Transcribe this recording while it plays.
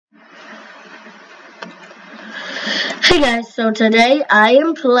Hey guys, so today I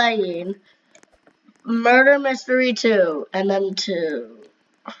am playing Murder Mystery 2 and then 2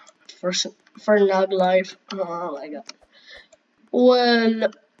 for Nug Life. Oh my god.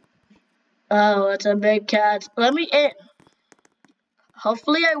 Oh, it's a big cat. Let me in.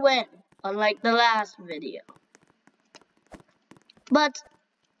 Hopefully I win, unlike the last video. But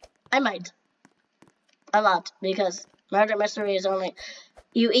I might. A lot, because Murder Mystery is only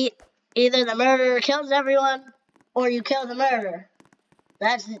either the murderer kills everyone or you kill the murderer.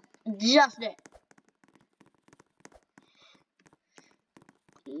 That's just it.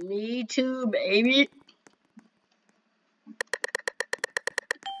 Me too, baby.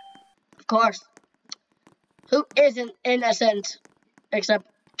 Of course. Who isn't innocent except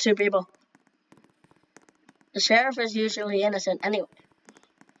 2 people? The sheriff is usually innocent anyway.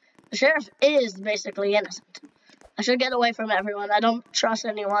 The sheriff is basically innocent. I should get away from everyone. I don't trust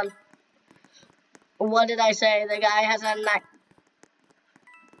anyone. What did I say? The guy has a knife.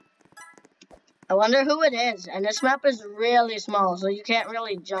 I wonder who it is. And this map is really small, so you can't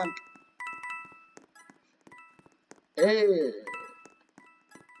really jump. Ugh.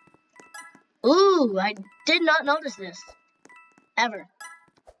 Ooh, I did not notice this. Ever.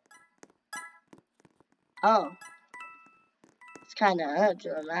 Oh. It's kind of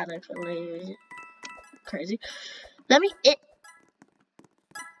dramatically crazy. Let me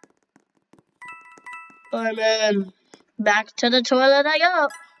I'm in. Back to the toilet I go.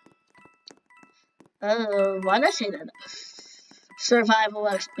 Why did I say that? Survival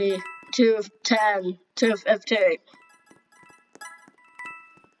XP 210, 250.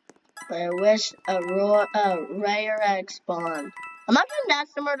 I wish a rare egg spawn. I'm not doing that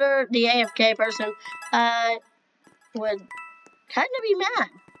to murder the AFK person. I would kind of be mad.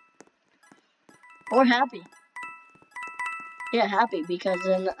 Or happy. Yeah, happy, because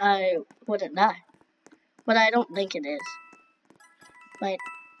then I wouldn't die. But I don't think it is. My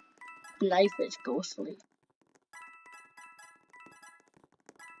knife is ghostly.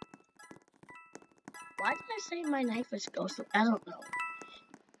 Why did I say my knife is ghostly? I don't know.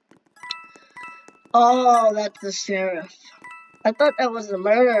 Oh, that's the sheriff. I thought that was the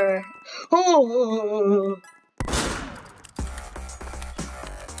murderer. Oh!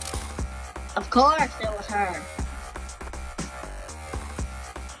 Of course it was her.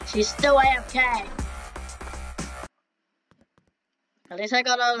 She's still AFK. At least I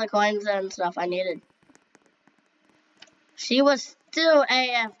got all the coins and stuff I needed. She was still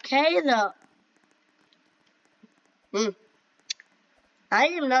AFK though. I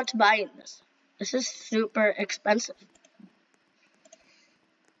am not buying this. This is super expensive.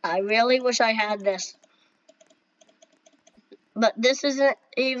 I really wish I had this. But this isn't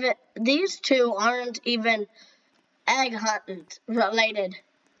even, these two aren't even egg hunt related.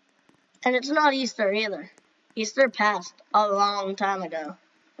 And it's not Easter either. Easter passed a long time ago.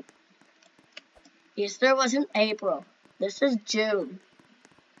 Easter was in April. This is June.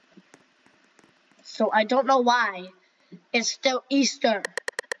 So I don't know why it's still Easter.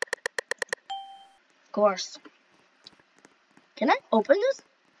 Of course. Can I open this?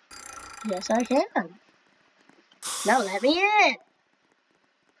 Yes, I can. Now let me in.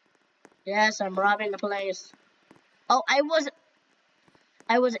 Yes, I'm robbing the place. Oh, I was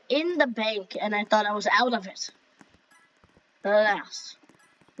in the bank and I thought I was out of it. Alas.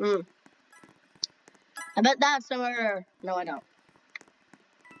 I bet that's the murderer. No, I don't.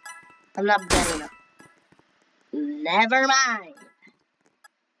 I'm not betting it. Never mind.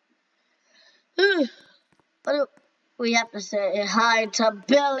 What do we have to say hi to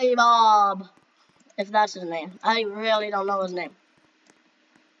Billy Bob? If that's his name. I really don't know his name.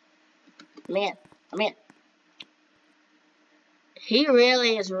 Man, I'm in. He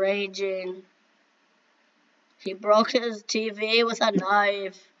really is raging. He broke his TV with a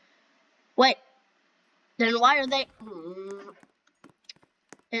knife. Wait, then why are they...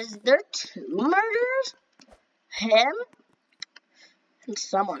 Is there 2 murderers? Him? And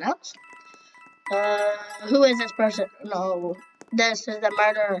someone else? Who is this person? No, this is the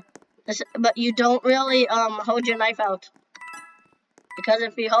murderer. But you don't really, hold your knife out. Because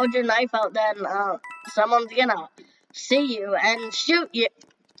if you hold your knife out, then, someone's gonna see you and shoot you.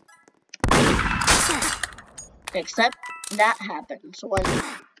 Except that happens when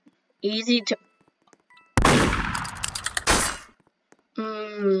easy to...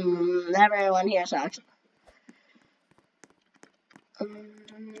 everyone here sucks.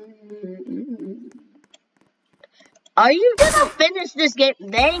 Are you gonna finish this game?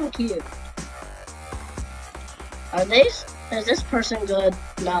 Thank you. Is this person good?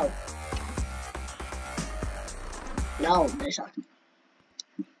 No. No, they suck.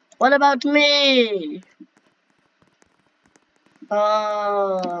 What about me?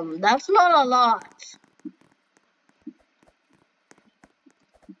 That's not a lot.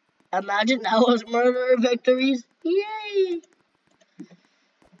 Imagine that was murder victories. Yay!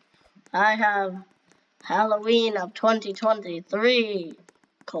 I have Halloween of 2023.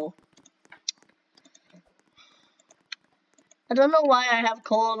 Cool. I don't know why I have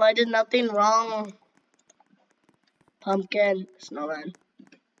cold. I did nothing wrong. Pumpkin, snowman.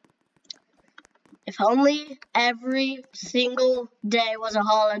 If only every single day was a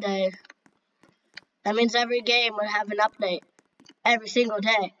holiday. That means every game would have an update. Every single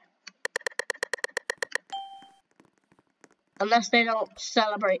day. Unless they don't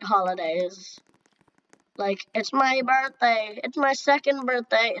celebrate holidays. Like, it's my birthday. It's my second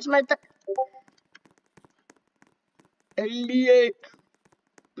birthday. It's my 88.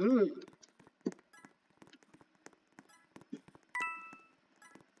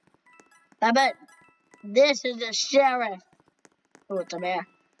 I bet this is the sheriff. Oh, it's a bear.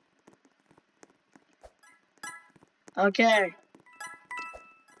 Okay.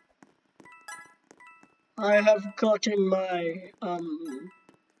 I have gotten my,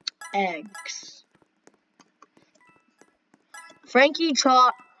 eggs. Frankie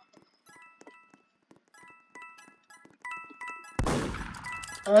Trot.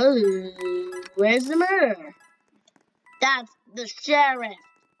 Oh, where's the murderer? That's the sheriff.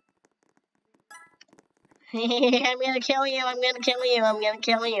 I'm gonna kill you, I'm gonna kill you, I'm gonna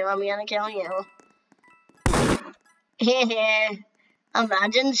kill you, I'm gonna kill you.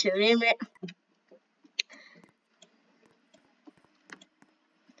 Imagine shooting me.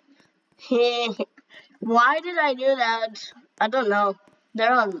 Why did I do that? I don't know.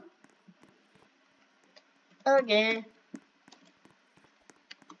 They're on. Okay.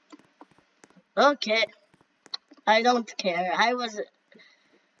 Okay. I don't care. I was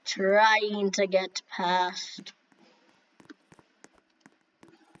trying to get past.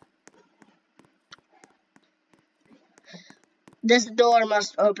 This door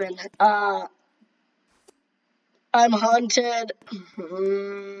must open. I'm haunted.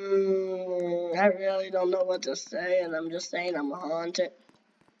 I really don't know what to say, and I'm just saying I'm haunted.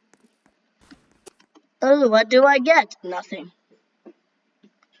 Oh, what do I get? Nothing.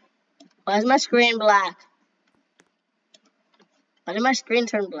 Why is my screen black? Why did my screen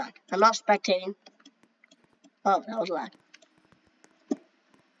turn black? I'm not spectating. Oh, that was lag.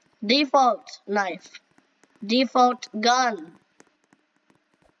 Default knife. Default gun.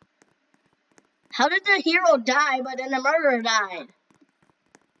 How did the hero die, but then the murderer died?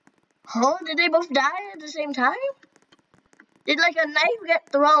 Huh? Did they both die at the same time? Did like a knife get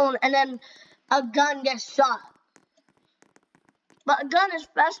thrown and then a gun gets shot? But a gun is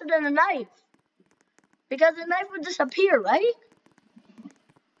faster than a knife. Because the knife would disappear, right?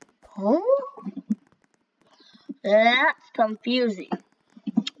 Huh? That's confusing.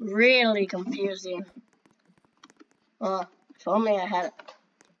 Really confusing. If only I had it.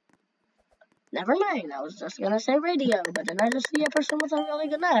 Never mind, I was just gonna say radio, but then I just see a person with a really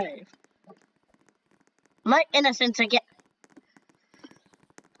good knife. My innocence again.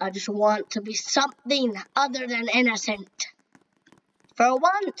 I just want to be something other than innocent. For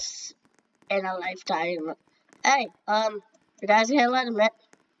once in a lifetime. Hey, you guys here, let him in.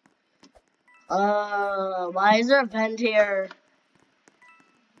 Why is there a vent here?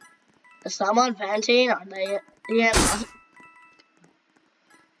 Is someone venting? Are they? Yeah.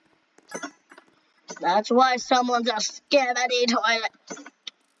 That's why someone's a skibidi toilet.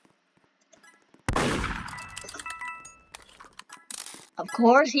 Of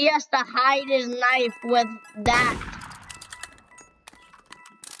course, he has to hide his knife with that.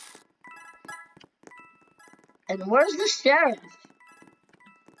 And where's the sheriff?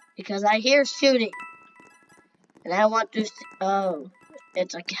 Because I hear shooting. And I want to see. Oh,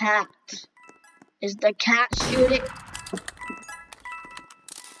 it's a cat. Is the cat shooting?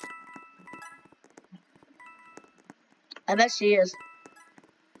 I bet she is.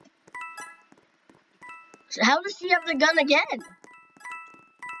 So how does she have the gun again?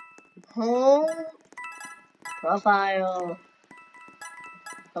 Home. Profile.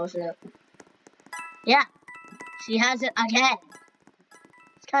 Oh shit. Yeah. She has it again.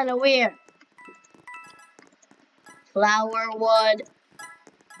 It's kind of weird. Flower wood.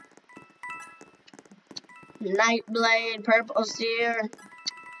 Nightblade. Purple seer.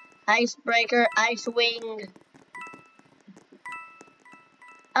 Icebreaker. Ice wing.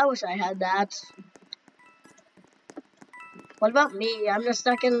 I wish I had that. What about me? I'm the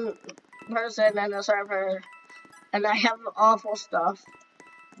second person in the server, and I have awful stuff.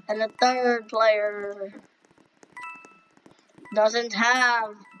 And the third player doesn't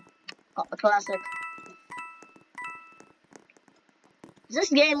have a classic. Is this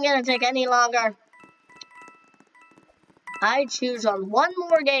game gonna take any longer? I choose on one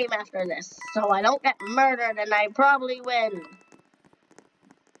more game after this, so I don't get murdered and I probably win.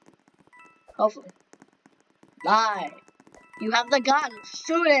 Hopefully. Die. You have the gun.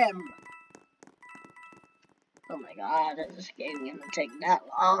 Shoot him. Oh my god, is this game gonna take that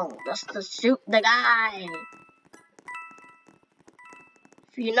long just to shoot the guy?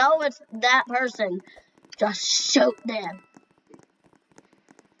 If you know it's that person, just shoot them.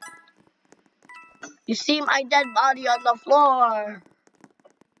 You see my dead body on the floor.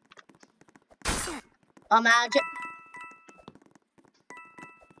 Imagine.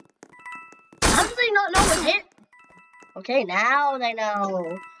 How do they not know what hit? Okay, now they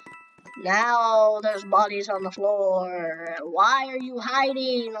know. Now there's bodies on the floor. Why are you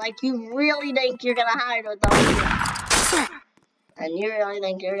hiding? Like you really think you're gonna hide with them? And you really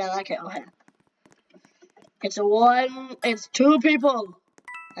think you're gonna kill him? It's two people.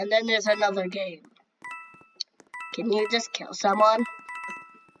 And then there's another game. Can you just kill someone?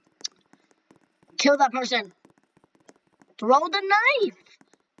 Kill that person. Throw the knife.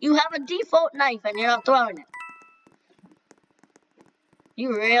 You have a default knife and you're not throwing it.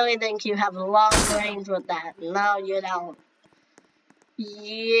 You really think you have long range with that? No, you don't.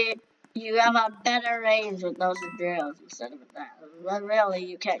 You have a better range with those drills instead of that. But really,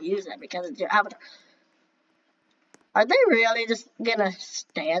 you can't use it because it's your avatar. Are they really just gonna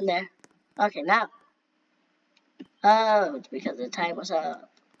stand there? Okay, now. Oh, it's because the time was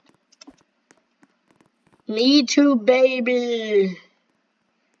up. Me too, baby.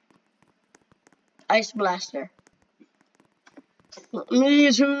 Ice blaster.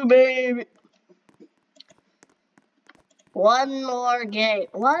 Me too, baby. One more game.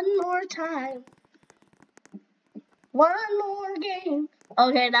 One more time. One more game.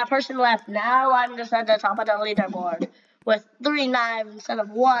 Okay, that person left. Now I'm just at the top of the leaderboard with 3 knives instead of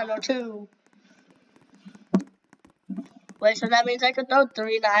 1 or 2. Wait, so that means I could throw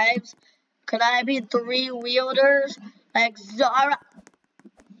 3 knives? Could I be 3 wielders? Like Zara?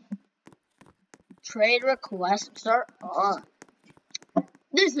 Trade requests are on.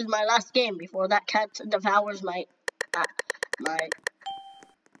 This is my last game before that cat devours my...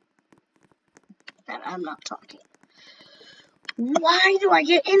 I'm not talking. Why do I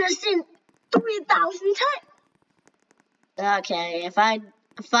get innocent 3,000 times? Okay, if I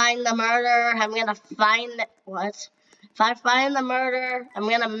find the murderer, I'm gonna find the... What? If I find the murderer, I'm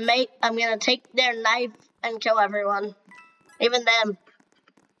gonna take their knife and kill everyone. Even them.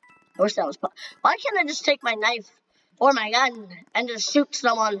 I wish that was... Why can't I just take my knife or my gun and just shoot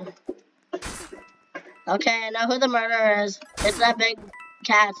someone? Okay, I know who the murderer is. It's that big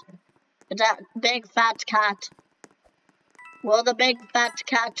cat. It's that big fat cat. Will the big fat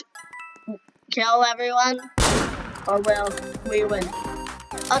cat kill everyone? Or will we win?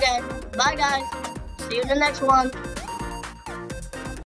 Okay, bye guys. See you in the next one.